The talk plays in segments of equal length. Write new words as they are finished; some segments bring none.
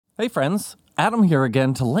Hey friends, Adam here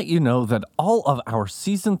again to let you know that all of our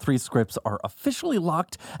Season 3 scripts are officially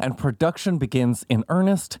locked and production begins in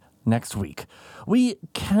earnest next week. We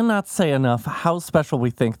cannot say enough how special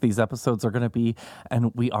we think these episodes are going to be,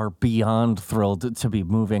 and we are beyond thrilled to be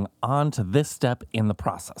moving on to this step in the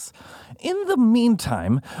process. In the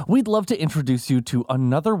meantime, we'd love to introduce you to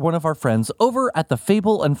another one of our friends over at the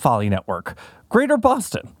Fable and Folly Network, Greater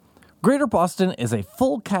Boston. Greater Boston is a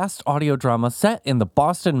full-cast audio drama set in the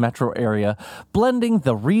Boston metro area, blending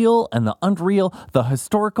the real and the unreal, the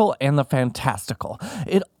historical and the fantastical.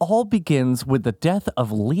 It all begins with the death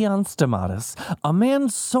of Leon Stamatis, a man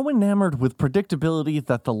so enamored with predictability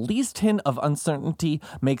that the least hint of uncertainty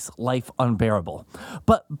makes life unbearable.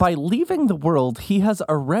 But by leaving the world, he has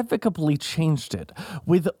irrevocably changed it.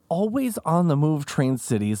 With always on-the-move train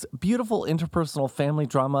cities, beautiful interpersonal family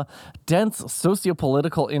drama, dense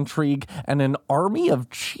socio-political intrigue, and an army of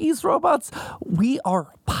cheese robots, we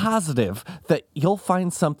are positive that you'll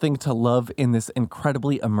find something to love in this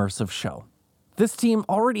incredibly immersive show. This team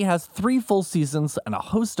already has 3 full seasons and a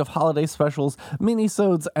host of holiday specials,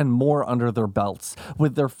 minisodes, and more under their belts,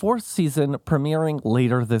 with their 4th season premiering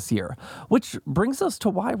later this year. Which brings us to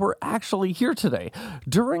why we're actually here today.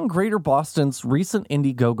 During Greater Boston's recent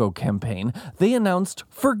Indiegogo campaign, they announced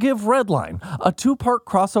Forgive Redline, a 2-part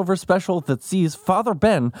crossover special that sees Father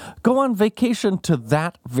Ben go on vacation to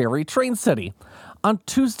that very train city. On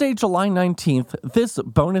Tuesday, July 19th, this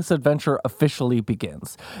bonus adventure officially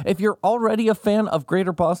begins. If you're already a fan of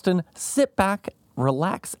Greater Boston, sit back,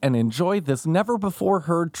 relax, and enjoy this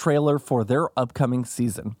never-before-heard trailer for their upcoming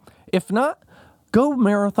season. If not, go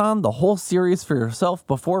marathon the whole series for yourself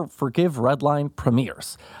before Forgive Redline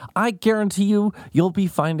premieres. I guarantee you'll be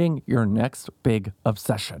finding your next big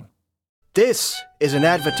obsession. This is an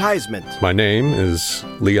advertisement. My name is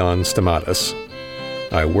Leon Stamatis.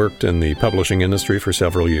 I worked in the publishing industry for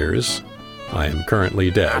several years. I am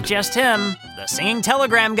currently dead. Not just him, the singing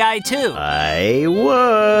telegram guy too. I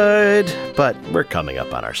would, but we're coming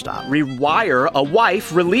up on our stop. Rewire a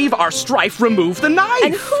wife, relieve our strife, remove the knife.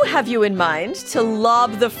 And who have you in mind to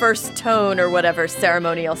lob the first tone or whatever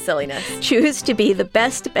ceremonial silliness? Choose to be the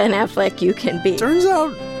best Ben Affleck you can be. Turns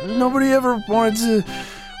out nobody ever wanted to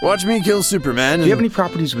watch me kill Superman. Do you have any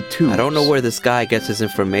properties with tubes? I don't know where this guy gets his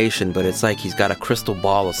information, but it's like he's got a crystal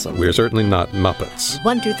ball or something. We're certainly not Muppets.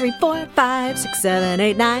 1, 2, 3, 4, 5, 6, 7,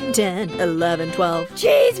 8, 9, 10, 11, 12.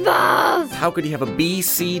 Cheese balls! How could he have a B,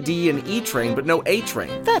 C, D, and E train, but no A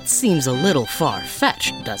train? That seems a little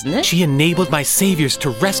far-fetched, doesn't it? She enabled my saviors to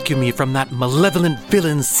rescue me from that malevolent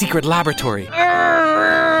villain's secret laboratory.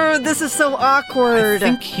 This is so awkward. I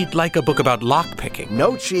think he'd like a book about lockpicking.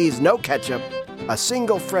 No cheese, no ketchup. A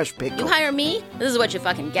single fresh pickle. You hire me, this is what you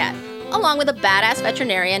fucking get. Along with a badass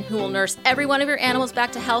veterinarian who will nurse every one of your animals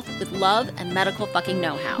back to health with love and medical fucking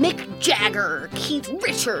know-how. Mick Jagger, Keith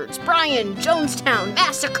Richards, Brian Jonestown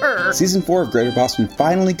Massacre. Season 4 of Greater Boston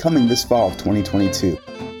finally coming this fall of 2022.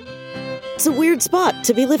 It's a weird spot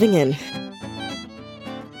to be living in.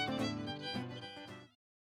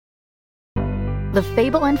 The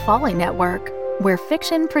Fable and Folly Network, where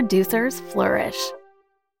fiction producers flourish.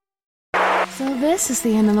 So this is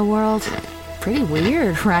the end of the world. Pretty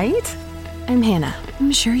weird, right? I'm Hannah.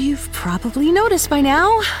 I'm sure you've probably noticed by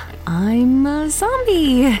now. I'm a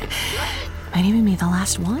zombie. Might even be the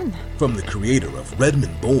last one. From the creator of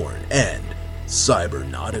Redmond Born and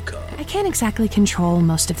Cybernautica. I can't exactly control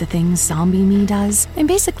most of the things zombie me does. I'm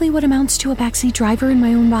basically what amounts to a backseat driver in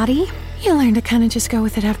my own body. You learn to kind of just go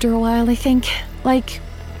with it after a while, I think. Like,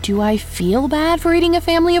 do I feel bad for eating a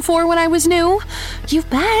family of 4 when I was new? You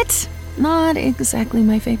bet. Not exactly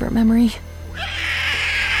my favorite memory.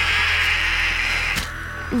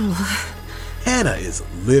 Hannah is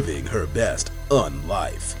living her best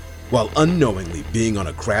unlife, while unknowingly being on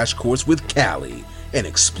a crash course with Callie, an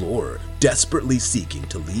explorer desperately seeking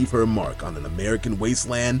to leave her mark on an American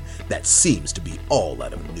wasteland that seems to be all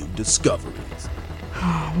out of new discoveries.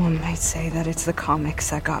 Oh, one might say that it's the comics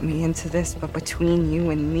that got me into this, but between you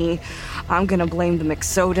and me, I'm gonna blame the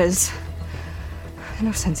McSodas.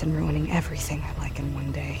 No sense in ruining everything I like in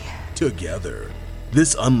one day. Together,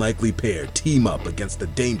 this unlikely pair team up against the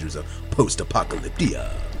dangers of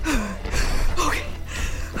post-apocalyptia.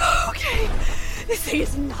 Okay. This thing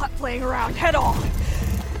is not playing around at all.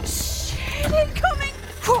 Shit, incoming!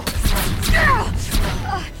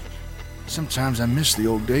 Sometimes I miss the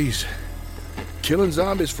old days. Killing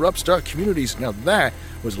zombies for upstart communities, now that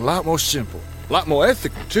was a lot more simple. A lot more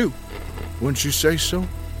ethical, too. Wouldn't you say so?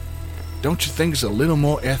 Don't you think it's a little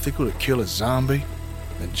more ethical to kill a zombie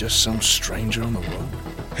than just some stranger on the road?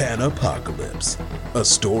 Hannah-Apocalypse, a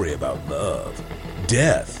story about love,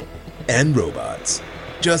 death, and robots.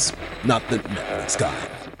 Just not the Netflix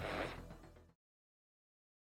kind.